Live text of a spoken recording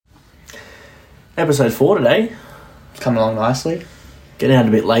Episode 4 today. Coming along nicely. Getting out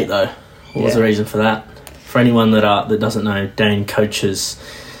a bit late though. What was the reason for that? For anyone that doesn't know, Dane coaches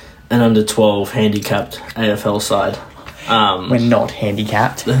an under 12 handicapped AFL side. We're not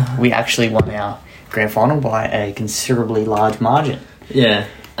handicapped. We actually won our grand final by a considerably large margin. Yeah.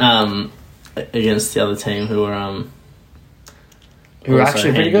 Against the other team who were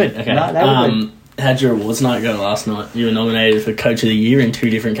actually pretty good. Okay. No, they were good. How'd your awards night go last night? You were nominated for Coach of the Year in 2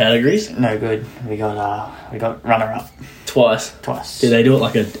 different categories. No good. We got runner-up. Twice. Did they do it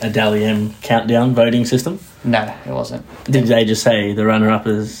like a Dally M countdown voting system? No, it wasn't. Did they just say the runner-up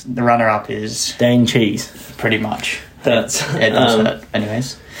is... The runner-up is... Dane Cheese. Pretty much. That's... It does hurt.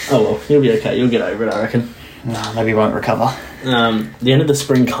 Anyways. Oh well, you'll be okay. You'll get over it, I reckon. No, maybe won't recover. The end of the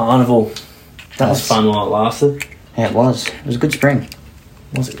spring carnival. That was fun while it lasted. Yeah, it was. It was a good spring.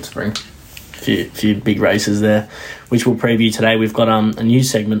 It was a good spring. Few big races there, which we'll preview today. We've got a new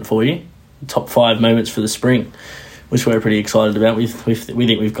segment for you, top 5 moments for the spring, which we're pretty excited about. We think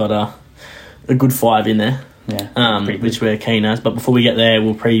we've got a good 5 in there, which we're keen as. But before we get there,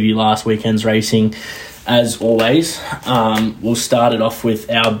 we'll preview last weekend's racing, as always. We'll start it off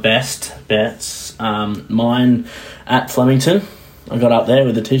with our best bets. Mine at Flemington, I got up there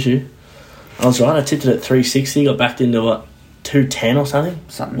with the tissue. I was right. I tipped it at 360. Got backed into what? 210 or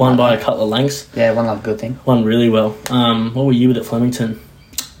something. Won by a couple of lengths. Yeah, won like a good thing. Won really well. What were you with at Flemington?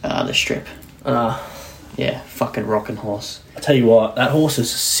 The strip. Yeah, fucking rocking horse. I tell you what, that horse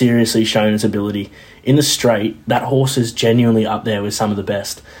has seriously shown its ability. In the straight, that horse is genuinely up there with some of the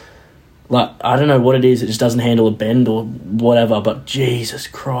best. Like, I don't know what it is, it just doesn't handle a bend or whatever, but Jesus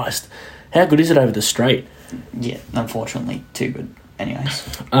Christ. How good is it over the straight? Yeah, unfortunately, too good.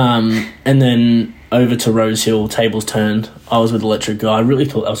 Anyways. And then over to Rose Hill, tables turned. I was with Electric Guy. I really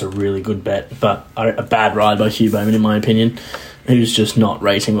thought that was a really good bet, but a bad ride by Hugh Bowman, in my opinion, who's just not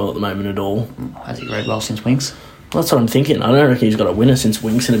racing well at the moment at all. Has he rode well since Winks? Well, that's what I'm thinking. I don't reckon he's got a winner since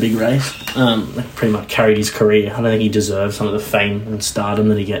Winks in a big race. Pretty much carried his career. I don't think he deserves some of the fame and stardom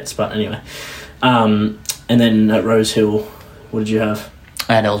that he gets, but anyway. And then at Rose Hill, what did you have?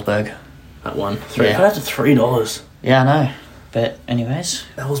 I had Ellsberg. That one. I got to $3. Yeah, I know. But anyways,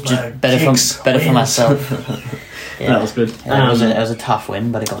 Ellsberg, better for myself. Yeah. That was good. Yeah, it was a tough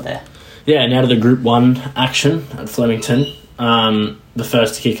win, but it got there. Yeah, now to the Group 1 action at Flemington. The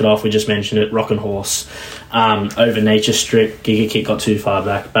first to kick it off, we just mentioned it, Rockin' Horse. Over Nature Strip, Giga Kick got too far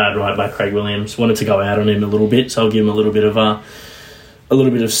back. Bad right by Craig Williams. Wanted to go out on him a little bit, so I'll give him a little bit of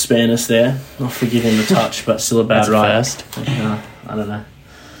spareness there. I'll forgive him the touch, but still a bad ride. First. I don't know.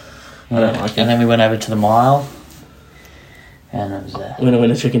 I don't like it. And then we went over to the mile. And it was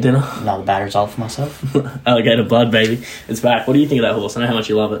Winner chicken dinner. Another bad result for myself. Alligator blood, baby. It's back. What do you think of that horse? I know how much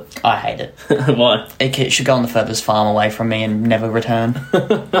you love it. I hate it. Why? It should go on the furthest farm away from me and never return.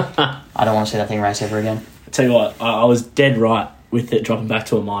 I don't want to see that thing race ever again. I tell you what, I was dead right with it dropping back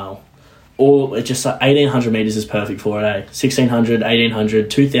to a mile. It's just like 1,800 metres is perfect for it, eh? 1,600, 1,800,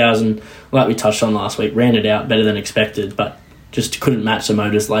 2,000, like we touched on last week, ran it out better than expected, but just couldn't match the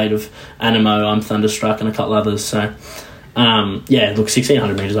motors late of Animo, I'm Thunderstruck, and a couple others, so...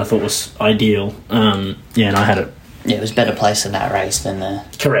 1,600 metres I thought was ideal. And I had it. Yeah, it was better place in that race than the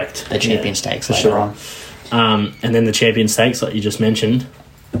Champion Stakes later on. And then the Champion Stakes, like you just mentioned.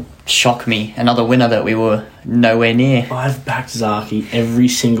 Shock me. Another winner that we were nowhere near. I've backed Zaki every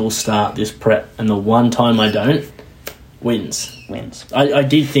single start this prep, and the one time I don't, wins. I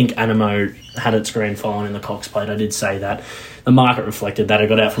did think Animo had its grand final in the Cox Plate. I did say that. The market reflected that. It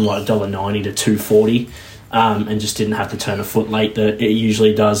got out from like $1.90 to $2.40. And just didn't have to turn a foot late that it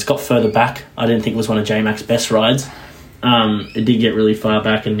usually does. Got further back. I didn't think it was one of J-Mac's best rides. It did get really far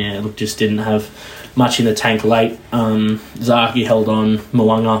back and just didn't have much in the tank late. Zaki held on.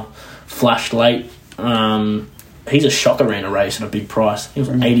 Mo'unga flashed late. He's a shocker, ran a race at a big price. He was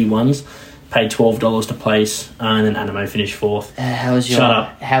 81s. Paid $12 to place, and then Animo finished 4th. How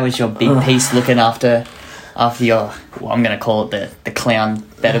was your big piece looking after your, well, I'm going to call it the clown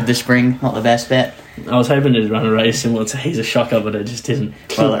bet of the spring, not the best bet? I was hoping it'd run a race similar to He's a Shocker, but it just didn't.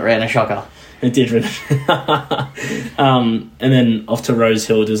 Well, it ran a shocker. It did run. And then off to Rose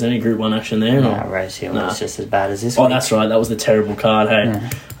Hill. Does any Group 1 action there? No, Rose Hill was just as bad as this week. Oh, that's right. That was the terrible card, hey. Yeah.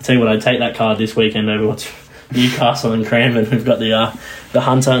 I'll tell you what, I'd take that card this weekend over what's Newcastle and Cranbourne. We've got the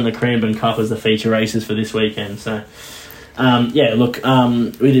Hunter and the Cranbourne Cup as the feature races for this weekend, so...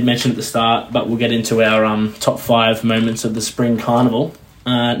 we did mention at the start, but we'll get into our top 5 moments of the Spring Carnival.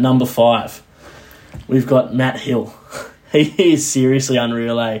 Number 5, we've got Matt Hill. He is seriously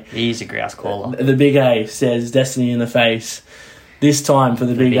unreal, eh? He's a grouse caller. The big A says Destiny in the face. This time for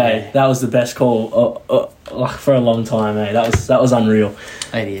the big A. That was the best call for a long time, eh? That was unreal.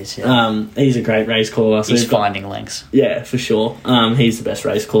 It is, yeah. He's a great race caller. So he's finding lengths. Yeah, for sure. He's the best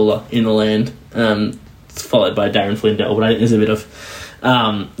race caller in the land. It's followed by Darren Flindell, but I think there's a bit of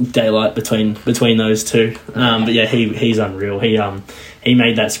daylight between those two. But yeah, he's unreal. He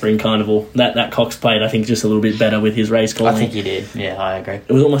made that spring carnival, that Cox Plate, I think, just a little bit better with his race calling. I think he did. Yeah, I agree.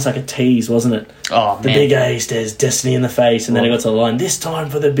 It was almost like a tease, wasn't it? Oh, the man. big A stares destiny in the face, and then it got to the line, this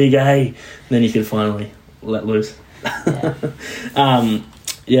time for the big A. And then you could finally let loose.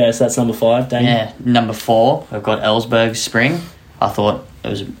 Yeah. So that's number 5, Dane. Yeah, number 4, we've got Ellsberg's Spring. I thought it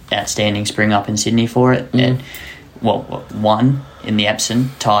was an outstanding spring up in Sydney for it. And, won in the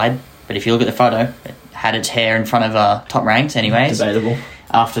Epsom, tied. But if you look at the photo, it had its hair in front of top ranked anyways. Debatable.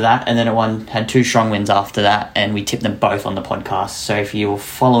 After that, and then it had 2 strong wins after that, and we tipped them both on the podcast. So if you were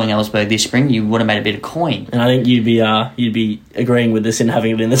following Ellsberg this spring, you would have made a bit of coin. And I think you'd be agreeing with this in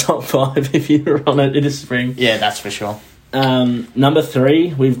having it in the top 5 if you were on it in the spring. Yeah, that's for sure. Number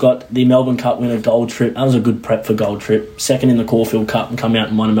 3, we've got the Melbourne Cup winner, Gold Trip. That was a good prep for Gold Trip. Second in the Caulfield Cup and come out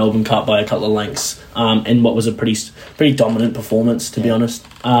and won a Melbourne Cup by a couple of lengths. And what was a pretty dominant performance, to be honest.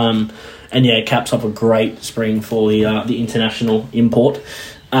 And yeah, it caps up a great spring for the international import.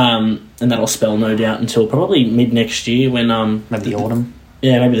 And that'll spell, no doubt, until probably mid next year when maybe the autumn.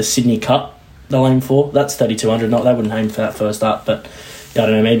 Yeah, maybe the Sydney Cup they'll aim for. That's 3,200. Not they wouldn't aim for that first up, but I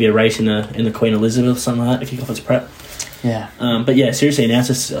don't know, maybe a race in the Queen Elizabeth or something like that to kick off its prep. Yeah. But yeah, seriously,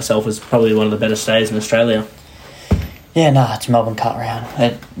 announces herself as probably one of the better stays in Australia. Yeah, it's Melbourne Cup round.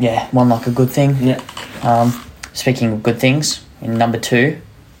 One like a good thing. Yeah. Speaking of good things, in number 2,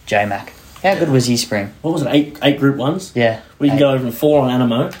 J-Mac. How good was his spring? What was it, 8 Group 1s? Yeah. We can go over 4 on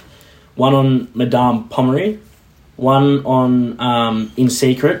Animo, 1 on Madame Pommery, 1 on In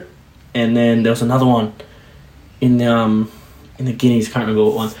Secret, and then there was another one in the Guineas, can't remember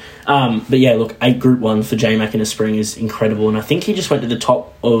what one. But yeah, look, 8 Group 1s for J-Mac in a spring is incredible, and I think he just went to the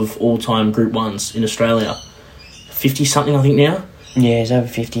top of all-time Group 1s in Australia. 50-something, I think, now. Yeah, he's over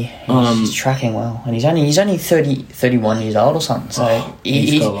 50. He's tracking well. And he's only 31 years old or something, so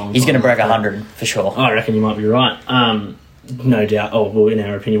he's going to break 100 for sure. I reckon you might be right. No doubt. Oh, well, in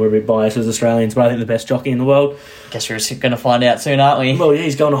our opinion, we're a bit biased as Australians, but I think the best jockey in the world. Guess we're going to find out soon, aren't we? Well, yeah,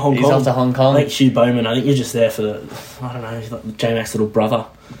 he's going to Hong Kong. He's off to Hong Kong. I think Hugh Bowman, I think you're just there for he's like J-Mac's little brother.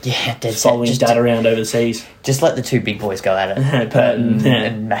 Yeah, dead set. Following dad around overseas. Just let the 2 big boys go at it. Burton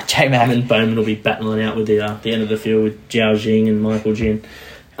and J-Mac. And then Bowman will be battling out with the end of the field with Jiao Jing and Michael Jin.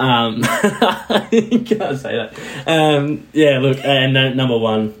 Can't say that. Yeah, look, and number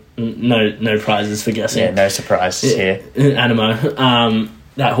 1, no prizes for guessing. Yeah, no surprises here. Animo.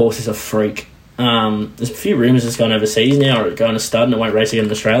 That horse is a freak. There's a few rumours it's gone overseas now or going to stud and it won't race again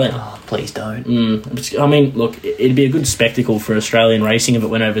in Australia. Oh, please don't. I mean, look, it'd be a good spectacle for Australian racing if it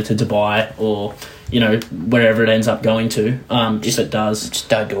went over to Dubai or, wherever it ends up going to, if it does. Just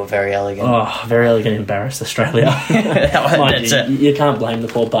don't do it very elegant. Oh, very elegant embarrassed Australia. That's it. You can't blame the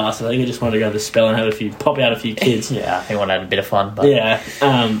poor bastard. I think he just wanted to go to the spell and pop out a few kids. Yeah, I think I wanted to have a bit of fun. But yeah,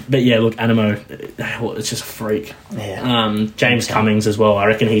 but yeah, look, Animo, it's just a freak. Yeah. James Cummings as well. I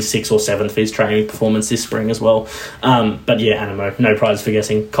reckon he's 6th or 7th for his training performance this spring as well. But yeah, Animo, no prize for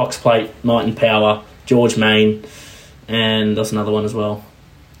guessing. Cox Plate, Might and Power, George Main, and that's another one as well.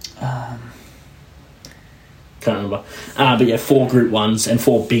 Can't remember. But yeah, 4 Group 1s and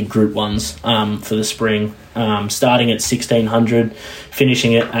 4 big Group 1s for the spring. Starting at 1,600,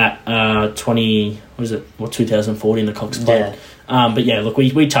 finishing it at 2014, the Cox Plate. Yeah. But yeah, look,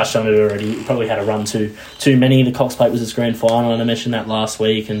 we touched on it already. We probably had a run too many. The Cox Plate was its grand final, and I mentioned that last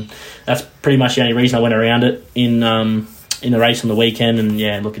week, and that's pretty much the only reason I went around it in the race on the weekend. And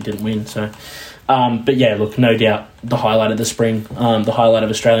yeah, look, it didn't win. So, but yeah, look, no doubt the highlight of the spring, the highlight of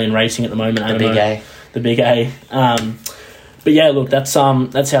Australian racing at the moment. The big A. But yeah, look, that's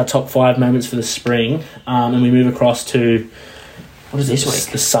our top 5 moments for the spring, and we move across to what is this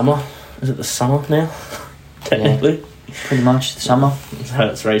week? The summer. Is it the summer now? Technically. Yeah. Pretty much the summer. That's how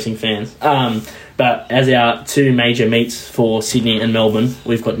it's racing fans. But as our 2 major meets for Sydney and Melbourne,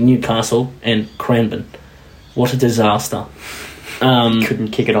 we've got Newcastle and Cranbourne. What a disaster.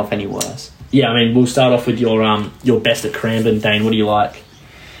 Couldn't kick it off any worse. Yeah, I mean, we'll start off with your best at Cranbourne, Dane. What do you like?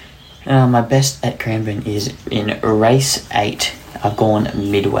 My best at Cranbourne is in race 8. I've gone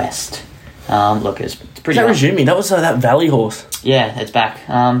Midwest. Look, it's pretty. Is that resuming? That was that Valley horse. Yeah, it's back.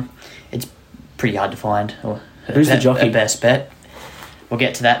 It's pretty hard to find. Who's the jockey? A best bet. We'll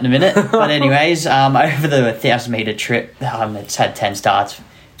get to that in a minute. But anyways, over the 1,000 metre trip, it's had 10 starts.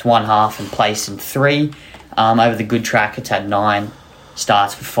 It's 1/2 and placed in 3. Over the good track, it's had 9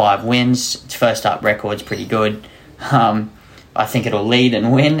 starts with 5 wins. Its first up record's pretty good. I think it'll lead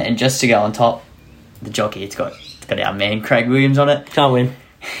and win, and just to go on top, the jockey, it's got our man Craig Williams on it. Can't win.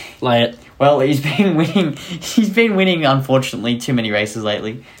 Lay it. Well, he's been winning. He's been winning, unfortunately, too many races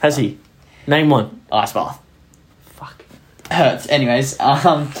lately. Has he? Name one. Ice Bath. Fuck. Hurts. Anyways,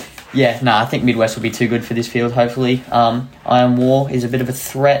 I think Midwest will be too good for this field, hopefully. Iron War is a bit of a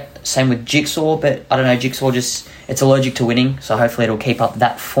threat. Same with Jigsaw, but I don't know, Jigsaw it's allergic to winning, so hopefully it'll keep up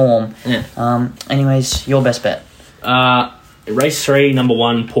that form. Yeah. Anyways, your best bet. Race 3, number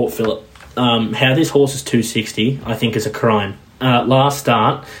 1, Port Phillip. How this horse is 260, I think, is a crime. Last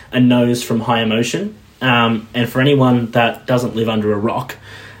start, a nose from High Emotion. And for anyone that doesn't live under a rock,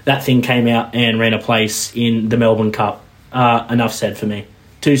 that thing came out and ran a place in the Melbourne Cup. Enough said for me.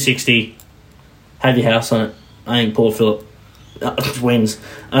 260, have your house on it. I think Port Phillip wins.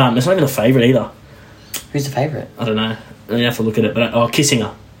 It's not even a favourite either. Who's the favourite? I don't know. You have to look at it. But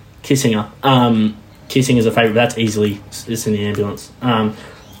Kissinger. Kissing is a favourite, but that's easily, it's in the ambulance.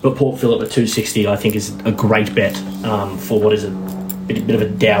 But Port Phillip at 260, I think, is a great bet for what is a bit of a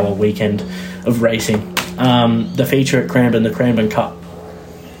dour weekend of racing. The feature at Cranbourne, the Cranbourne Cup.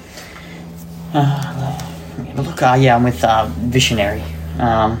 I'm with Visionary.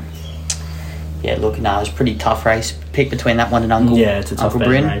 It was a pretty tough race. Pick between that one and Uncle. Yeah, it's a tough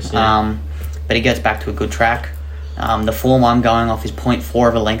Bryn. race. Yeah. But he gets back to a good track. The form I'm going off is 0.4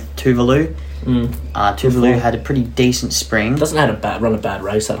 of a length, Tuvalu. Tuvalu had a pretty decent spring. Doesn't run a bad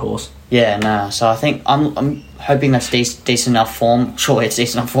race, that horse. Yeah, no. So I think I'm hoping that's decent enough form. Surely it's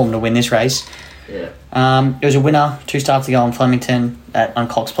decent enough form to win this race. Yeah. It was a winner, 2 starts ago on Flemington on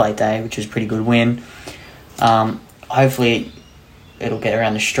Cox Plate Day, which was a pretty good win. Hopefully it'll get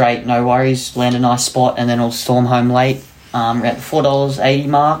around the straight, no worries, land a nice spot, and then it'll storm home late. We're at the $4.80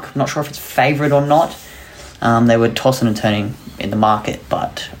 mark. I'm not sure if it's favourite or not. They were tossing and turning in the market,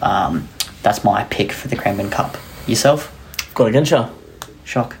 but that's my pick for the Cranbourne Cup. Yourself? Got against you.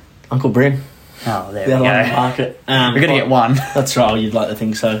 Shock. Uncle Bryn. Oh, there the we go. Market. We're going to get one. That's right, you'd like to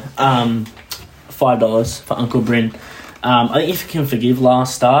think so. $5 for Uncle Bryn. I think if you can forgive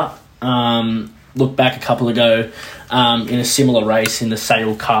last start, look back a couple ago in a similar race in the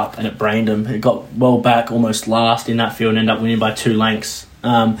Sale Cup and at Brandon. It got well back, almost last in that field and ended up winning by 2 lengths.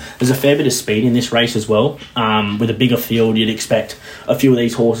 There's a fair bit of speed in this race as well. With a bigger field, you'd expect a few of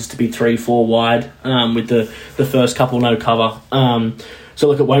these horses to be 3-4 wide with the first couple no cover. So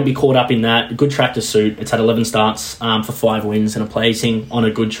look, it won't be caught up in that. Good track to suit. It's had 11 starts for 5 wins and a placing on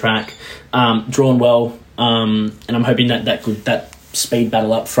a good track. Drawn well, and I'm hoping that speed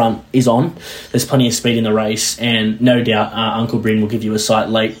battle up front is on. There's plenty of speed in the race, and no doubt Uncle Bryn will give you a sight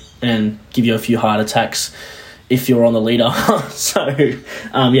late and give you a few heart attacks if you're on the leader. So,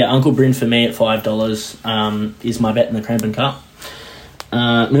 Uncle Bryn for me at $5 is my bet in the Cranbourne Cup.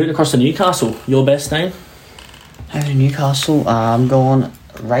 Moving across to Newcastle, your best, Dane? Over to Newcastle, I'm going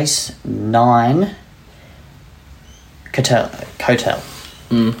race 9, Cotel.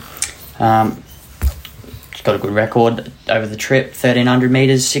 She's got a good record over the trip, 1,300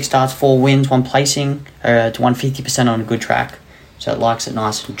 metres, 6 starts, 4 wins, 1 placing, to 150% on a good track. So it likes it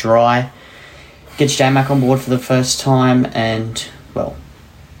nice and dry. Gets J-Mac on board for the first time, and, well,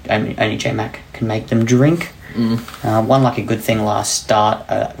 only J-Mac can make them drink. One lucky good thing last start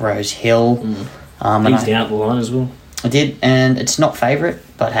at Rose Hill. He's down the line as well. I did, and it's not favourite,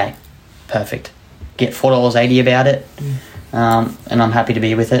 but hey, perfect. Get $4.80 about it, and I'm happy to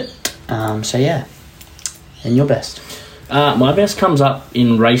be with it. And your best? My best comes up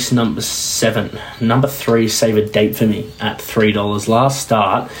in race number 7. Number 3, Save a Date for me at $3. Last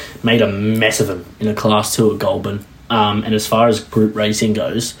start, made a mess of him in a Class 2 at Goulburn. And as far as group racing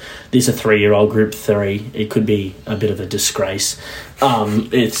goes, this is a 3-year-old Group 3. It could be a bit of a disgrace.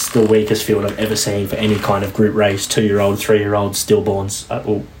 It's the weakest field I've ever seen for any kind of group race. 2-year-old, 3-year-old, stillborns.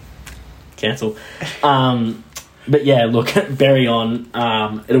 Cancel. But yeah, look, bury on.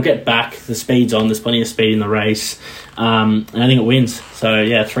 It'll get back. The speed's on. There's plenty of speed in the race. And I think it wins. So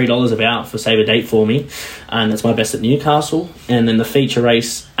yeah, $3 about for Save a Date for me. And that's my best at Newcastle. And then the feature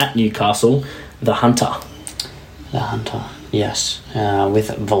race at Newcastle, the Hunter. The Hunter, yes, with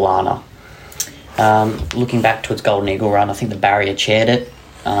Valana. Looking back to its Golden Eagle run, I think the barrier chaired it.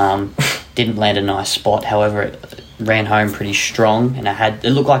 Didn't land a nice spot. However, it ran home pretty strong, and it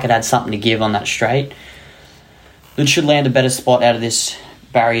looked like it had something to give on that straight. It should land a better spot out of this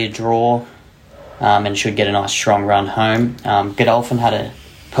barrier draw, and should get a nice strong run home. Godolphin had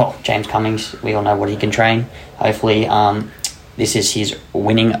James Cummings. We all know what he can train. Hopefully, this is his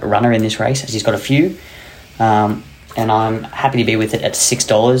winning runner in this race, as he's got a few. And I'm happy to be with it at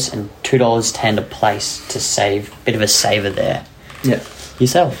 $6 and $2.10 a place to save. Bit of a saver there. Yeah.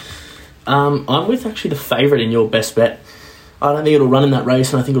 Yourself? I'm with actually the favourite in your best bet. I don't think it'll run in that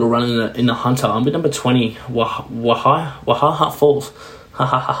race, and I think it'll run in the Hunter. I'm with number 20, Wahaha Falls.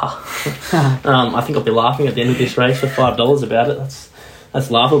 I think I'll be laughing at the end of this race for $5 about it.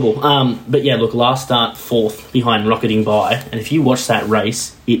 That's laughable. But yeah, look, last start 4th behind Rocketing By, and if you watch that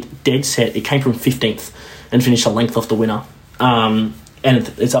race, it dead set. It came from 15th and finished a length off the winner. And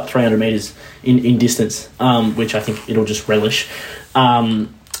it's up 300 metres in distance, which I think it'll just relish.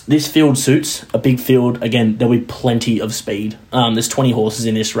 This field suits a big field. Again, there'll be plenty of speed. There's 20 horses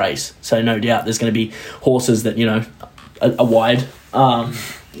in this race, so no doubt there's going to be horses that, are wide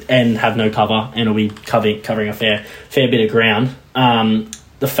and have no cover, and will be covering a fair bit of ground.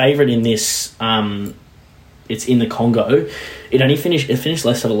 The favourite in this, it's in the Congo. It finished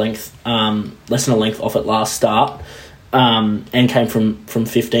less than a length off at last start, and came from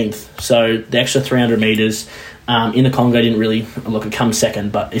 15th. So the extra 300 metres. In the Congo didn't really look, it come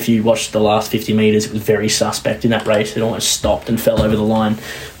second, but if you watched the last 50 metres, it was very suspect in that race. It almost stopped and fell over the line.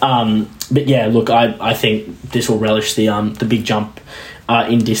 But yeah, look, I think this will relish the big jump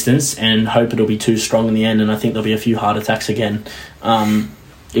in distance, and hope it'll be too strong in the end, and I think there'll be a few heart attacks again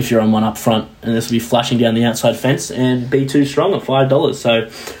if you're on one up front, and this will be flashing down the outside fence and be too strong at $5. So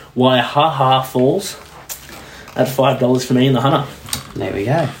Wahaha Falls at $5 for me in the Hunter. There we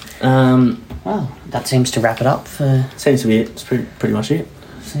go. Well, that seems to wrap it up. Seems to be it. It's pretty much it.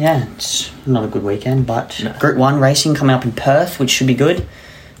 So yeah, it's not a good weekend, but No. Group 1 racing coming up in Perth, which should be good.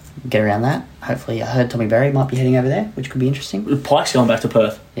 Get around that. Hopefully, I heard Tommy Berry might be heading over there, which could be interesting. Pike's going back to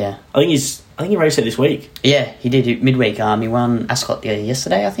Perth. Yeah. I think he raced there this week. Yeah, he did midweek. He won Ascot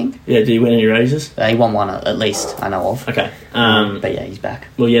yesterday, I think. Yeah, did he win any races? He won one at least, I know of. Okay. But yeah, he's back.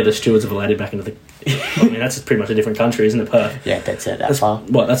 Well, yeah, the stewards have allowed him back into the... I mean, that's pretty much a different country, isn't it, Perth? Yeah, that's it. That's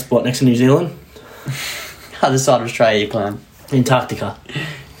what, next to New Zealand? Other side of Australia, Clown. Antarctica.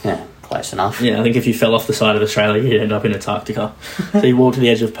 Yeah, close enough. Yeah, I think if you fell off the side of Australia, you'd end up in Antarctica. So you walk to the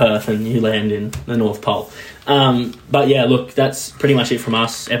edge of Perth and you land in the North Pole. But yeah, look, that's pretty much it from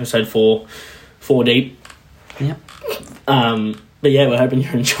us. Episode 4 deep. Yep. But yeah, we're hoping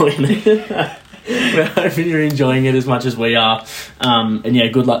you're enjoying it. We're hoping you're enjoying it as much as we are. And yeah,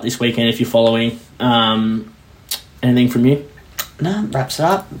 good luck this weekend if you're following. Anything from you? No, wraps it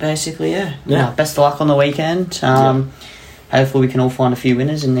up, basically, yeah. Yeah. Best of luck on the weekend. Hopefully we can all find a few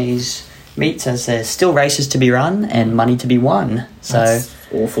winners in these meets, as there's still races to be run and money to be won. So That's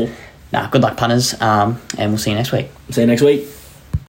awful. good luck, punters, and we'll see you next week. See you next week.